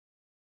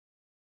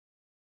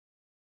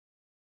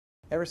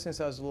Ever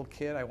since I was a little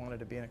kid, I wanted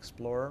to be an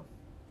explorer.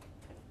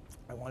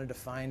 I wanted to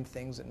find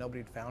things that nobody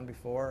had found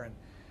before. And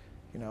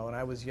when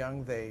I was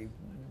young, they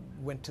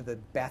went to the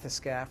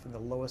bathyscaphe in the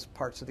lowest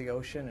parts of the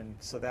ocean, and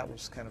so that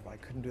was kind of, I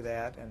couldn't do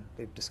that. And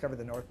they discovered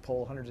the North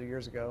Pole hundreds of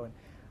years ago. And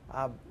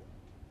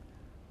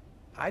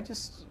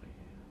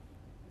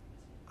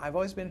I've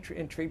always been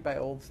intrigued by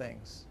old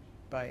things,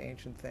 by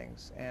ancient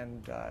things.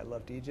 And I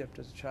loved Egypt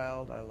as a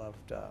child. I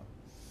loved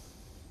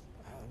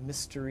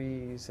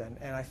mysteries.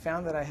 And I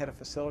found that I had a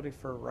facility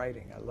for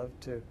writing. I loved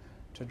to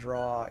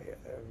draw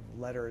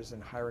letters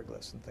and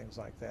hieroglyphs and things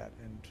like that.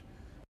 And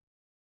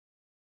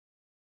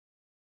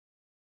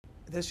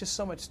there's just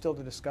so much still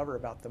to discover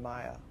about the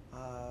Maya.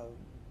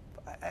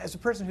 As a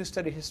person who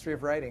studied history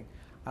of writing,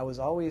 I was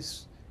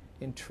always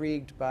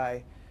intrigued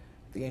by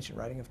the ancient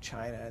writing of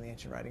China and the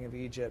ancient writing of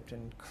Egypt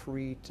and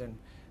Crete and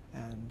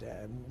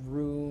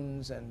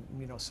runes and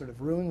sort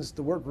of runes.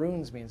 The word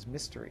runes means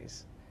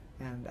mysteries,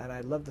 and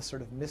I love the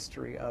sort of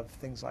mystery of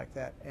things like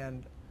that.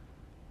 And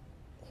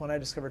when I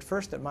discovered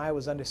first that Maya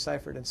was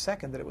undeciphered, and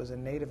second that it was a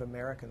Native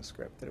American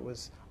script, that it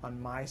was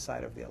on my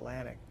side of the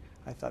Atlantic,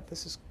 I thought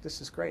this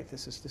is great.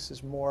 This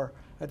is more.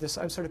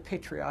 I'm sort of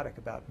patriotic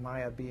about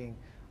Maya being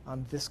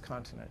on this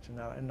continent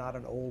and not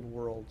an old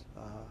world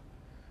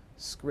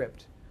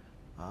script.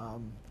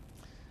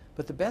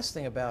 But the best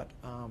thing about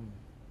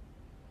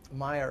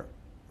Maya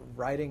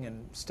writing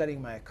and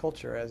studying Maya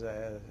culture as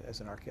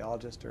an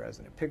archaeologist or as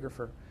an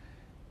epigrapher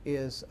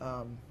is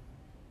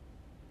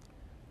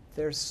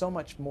there's so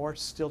much more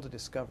still to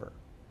discover.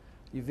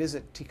 You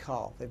visit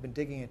Tikal. They've been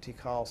digging in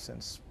Tikal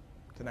since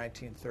the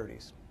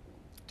 1930s.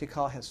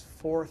 Tikal has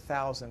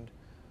 4,000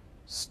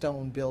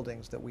 stone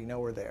buildings that we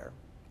know are there,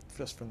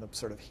 just from the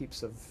sort of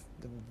heaps of...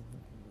 The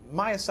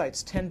Maya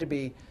sites tend to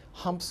be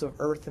humps of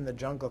earth in the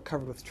jungle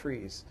covered with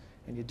trees,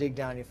 and you dig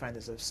down and you find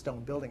there's a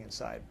stone building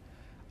inside.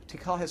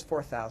 Tikal has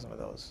 4,000 of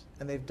those,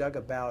 and they've dug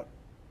about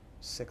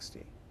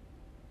 60.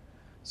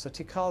 So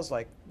Tikal is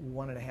like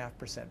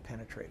 1.5%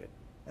 penetrated,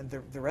 and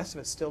the rest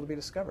of it's still to be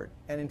discovered.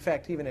 And in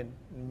fact, even in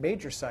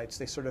major sites,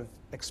 they sort of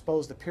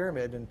expose the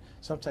pyramid, and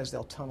sometimes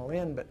they'll tunnel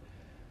in, but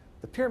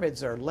the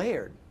pyramids are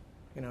layered,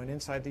 and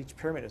inside each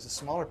pyramid is a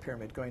smaller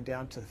pyramid going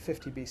down to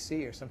 50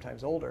 BC or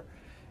sometimes older.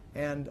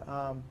 And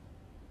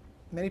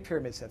many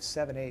pyramids have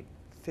 7, 8,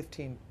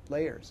 15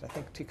 layers. I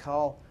think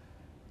Tikal,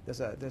 there's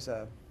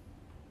an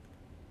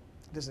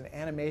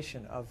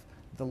animation of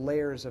the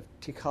layers of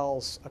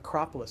Tikal's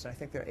Acropolis, and I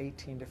think there are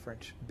 18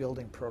 different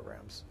building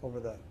programs over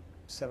the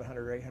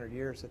 700 or 800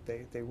 years that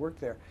they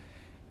worked there.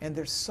 And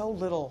there's so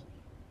little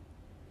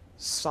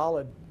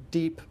solid,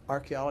 deep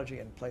archaeology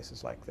in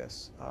places like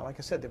this. Like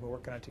I said, they've been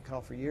working on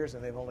Tikal for years,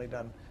 and they've only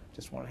done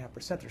just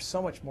 1.5%. There's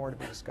so much more to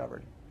be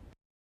discovered.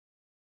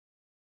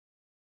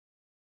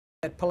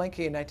 At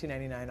Palenque in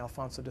 1999,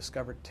 Alfonso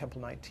discovered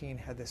Temple 19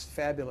 had this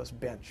fabulous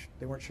bench.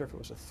 They weren't sure if it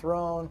was a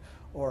throne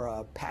or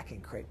a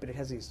packing crate, but it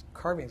has these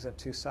carvings on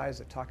two sides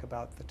that talk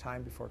about the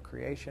time before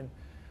creation,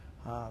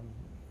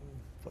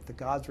 what the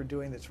gods were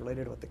doing that's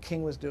related to what the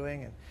king was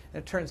doing. And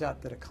it turns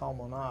out that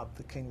Akalmonab,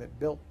 the king that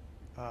built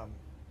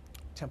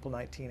Temple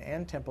 19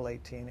 and Temple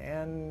 18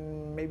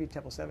 and maybe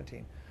Temple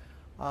 17,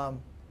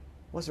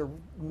 was a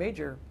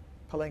major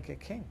Palenque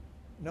king.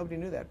 Nobody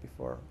knew that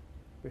before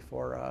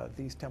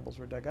these temples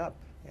were dug up.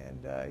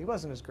 And he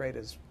wasn't as great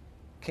as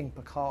King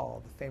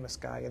Pakal, the famous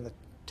guy in the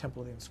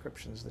Temple of the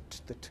Inscriptions,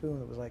 the tomb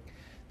that was like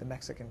the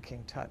Mexican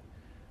King Tut.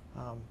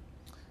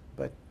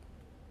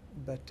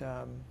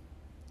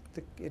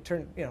 It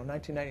turned,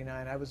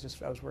 1999, I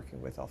was working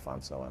with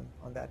Alfonso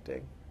on that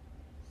dig.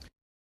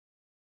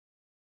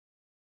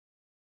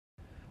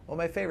 Well,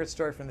 my favorite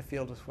story from the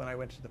field was when I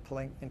went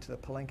into the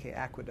Palenque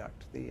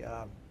Aqueduct.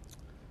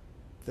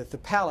 The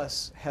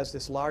palace has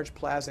this large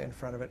plaza in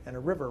front of it and a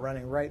river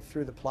running right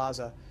through the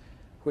plaza,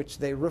 which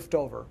they roofed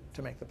over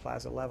to make the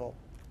plaza level.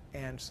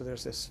 And so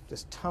there's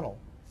this tunnel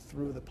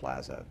through the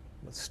plaza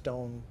with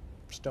stone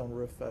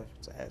roof,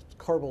 it's a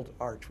corbelled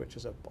arch, which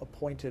is a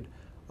pointed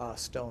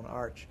stone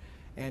arch.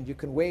 And you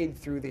can wade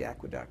through the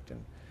aqueduct.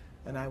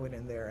 And I went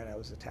in there and I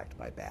was attacked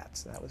by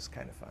bats. And that was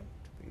kind of fun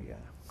to be.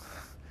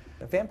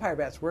 Vampire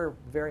bats were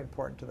very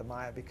important to the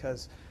Maya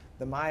because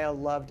the Maya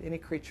loved any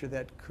creature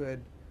that could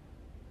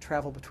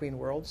travel between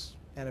worlds,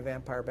 and a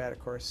vampire bat, of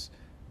course,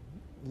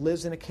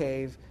 lives in a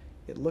cave.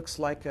 It looks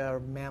like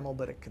a mammal,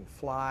 but it can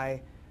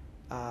fly,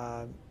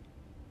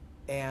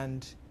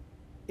 and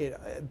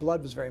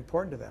blood was very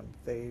important to them.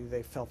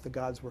 They felt the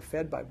gods were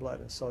fed by blood,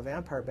 and so a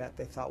vampire bat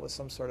they thought was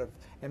some sort of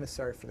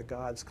emissary for the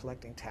gods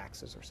collecting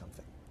taxes or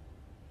something.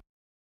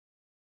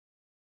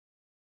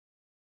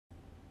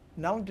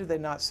 Not only did they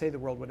not say the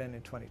world would end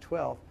in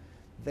 2012,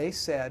 they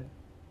said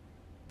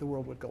the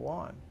world would go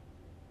on.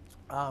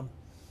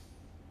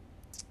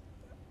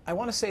 I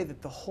want to say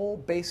that the whole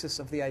basis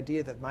of the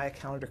idea that Maya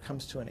calendar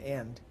comes to an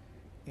end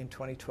in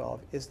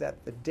 2012 is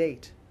that the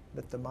date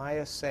that the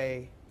Maya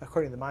say,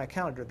 according to the Maya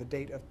calendar, the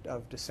date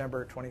of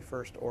December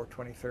 21st or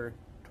 23rd,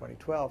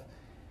 2012,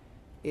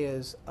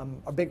 is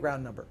a big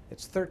round number.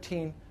 It's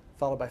 13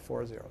 followed by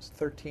 4 zeros,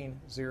 13,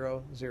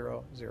 0,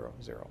 0, 0,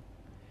 0.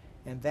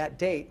 And that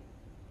date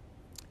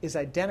is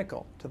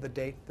identical to the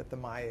date that the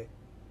Maya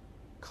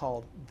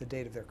called the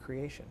date of their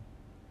creation.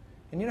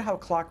 And you know how a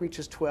clock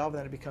reaches 12 and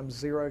then it becomes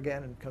 0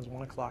 again and becomes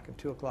 1 o'clock and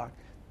 2 o'clock?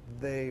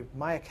 The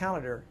Maya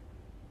calendar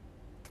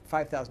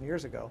 5,000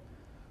 years ago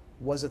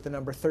was at the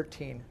number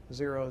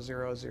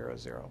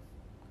 130000.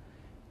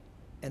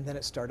 And then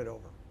it started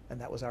over,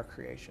 and that was our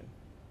creation.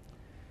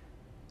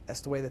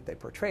 That's the way that they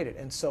portrayed it.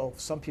 And so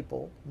some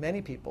people,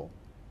 many people,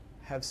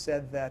 have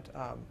said that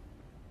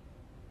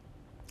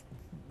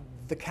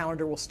the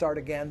calendar will start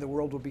again, the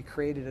world will be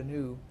created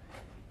anew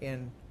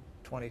in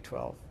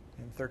 2012,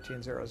 in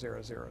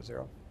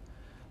 130000.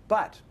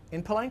 But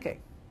in Palenque,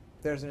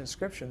 there's an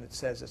inscription that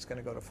says it's going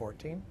to go to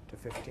 14, to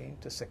 15,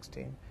 to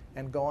 16,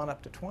 and go on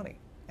up to 20.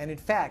 And in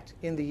fact,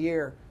 in the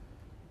year,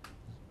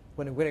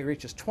 when it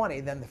reaches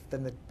 20, then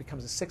it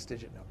becomes a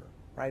 6-digit number,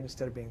 right?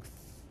 Instead of being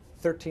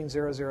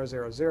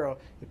 130000,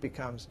 it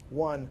becomes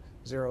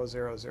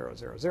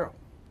 100000.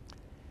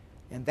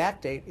 And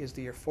that date is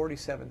the year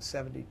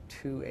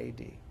 4772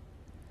 AD.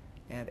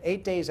 And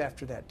 8 days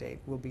after that date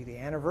will be the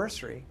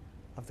anniversary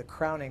of the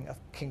crowning of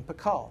King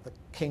Pakal, the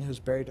king who's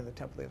buried in the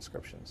Temple of the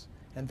Inscriptions.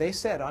 And they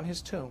said on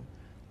his tomb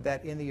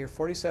that in the year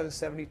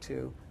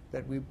 4772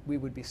 that we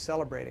would be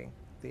celebrating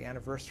the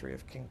anniversary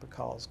of King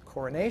Pakal's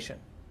coronation,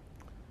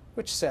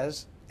 which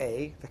says,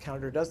 A, the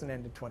calendar doesn't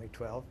end in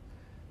 2012.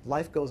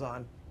 Life goes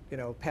on, you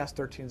know, past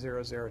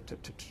 1300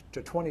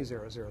 to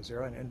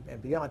 20000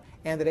 and beyond.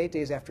 And that 8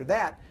 days after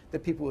that,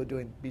 that people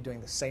would be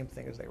doing the same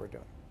thing as they were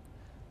doing.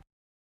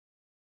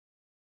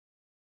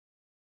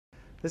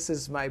 This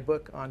is my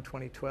book on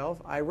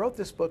 2012. I wrote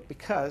this book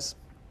because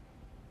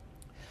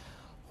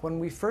when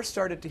we first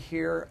started to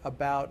hear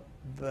about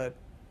the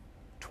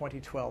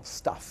 2012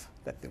 stuff,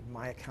 that the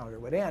Maya calendar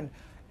would end,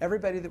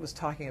 everybody that was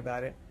talking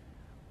about it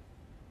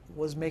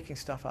was making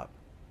stuff up,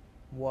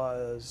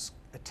 was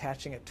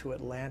attaching it to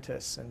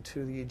Atlantis and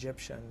to the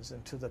Egyptians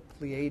and to the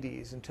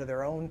Pleiades and to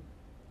their own,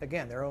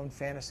 again, their own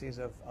fantasies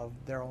of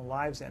their own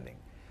lives ending.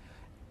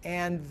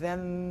 And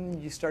then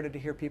you started to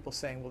hear people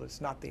saying, well,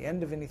 it's not the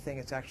end of anything,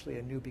 it's actually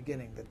a new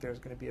beginning, that there's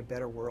going to be a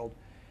better world,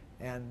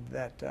 and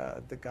that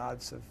the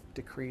gods have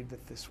decreed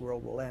that this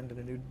world will end and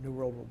a new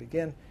world will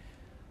begin.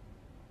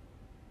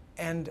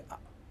 And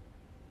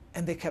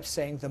they kept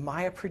saying the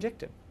Maya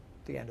predicted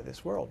the end of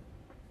this world.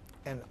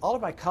 And all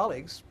of my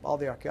colleagues, all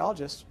the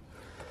archaeologists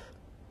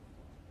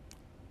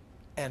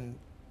and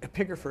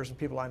epigraphers and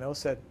people I know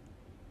said,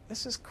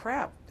 this is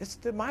crap.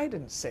 The Maya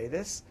didn't say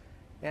this.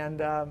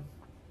 And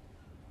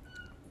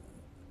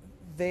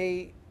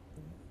they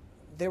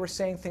were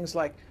saying things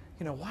like,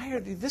 you know, why are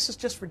this is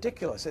just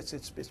ridiculous.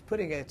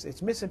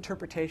 It's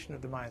misinterpretation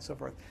of the Maya and so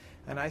forth.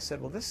 And I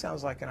said, well, this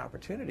sounds like an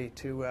opportunity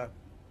to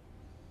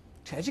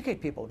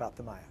educate people about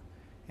the Maya.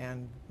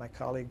 And my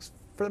colleagues,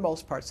 for the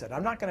most part, said,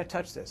 I'm not going to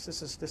touch this.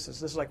 This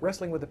is like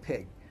wrestling with a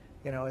pig.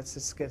 You know,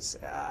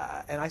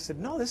 and I said,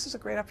 no, this is a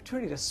great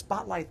opportunity to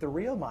spotlight the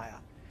real Maya.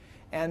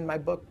 And my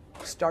book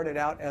started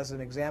out as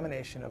an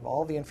examination of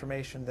all the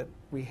information that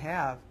we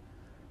have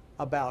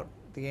about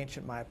the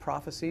ancient Maya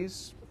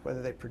prophecies,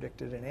 whether they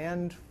predicted an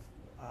end,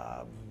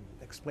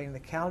 explaining the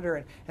calendar,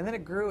 and then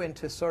it grew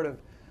into sort of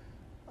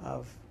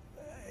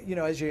you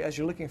know, as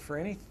you're looking for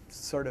any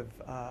sort of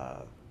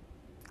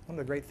one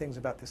of the great things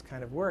about this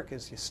kind of work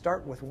is you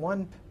start with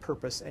one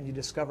purpose and you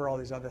discover all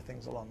these other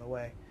things along the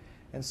way.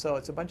 And so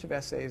it's a bunch of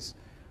essays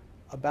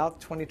about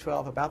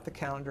 2012, about the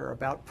calendar,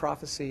 about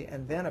prophecy,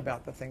 and then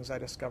about the things I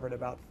discovered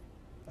about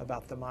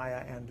the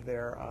Maya and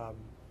their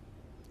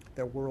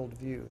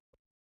worldview.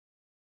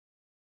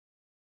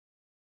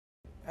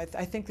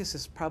 I think this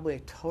is probably a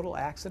total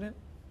accident,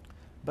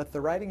 but the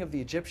writing of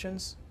the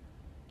Egyptians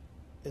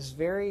is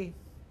very,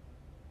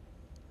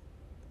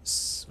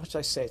 what should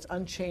I say, it's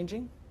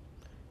unchanging.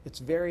 It's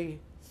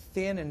very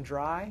thin and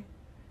dry.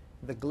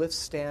 The glyphs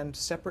stand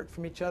separate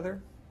from each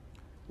other,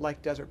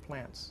 like desert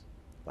plants,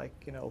 like,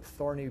 you know,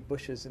 thorny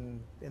bushes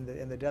in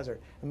the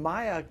desert. And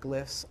Maya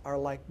glyphs are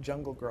like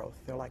jungle growth.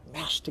 They're like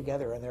mashed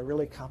together, and they're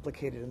really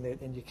complicated,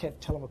 and you can't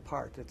tell them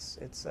apart. It's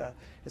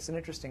an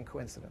interesting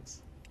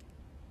coincidence.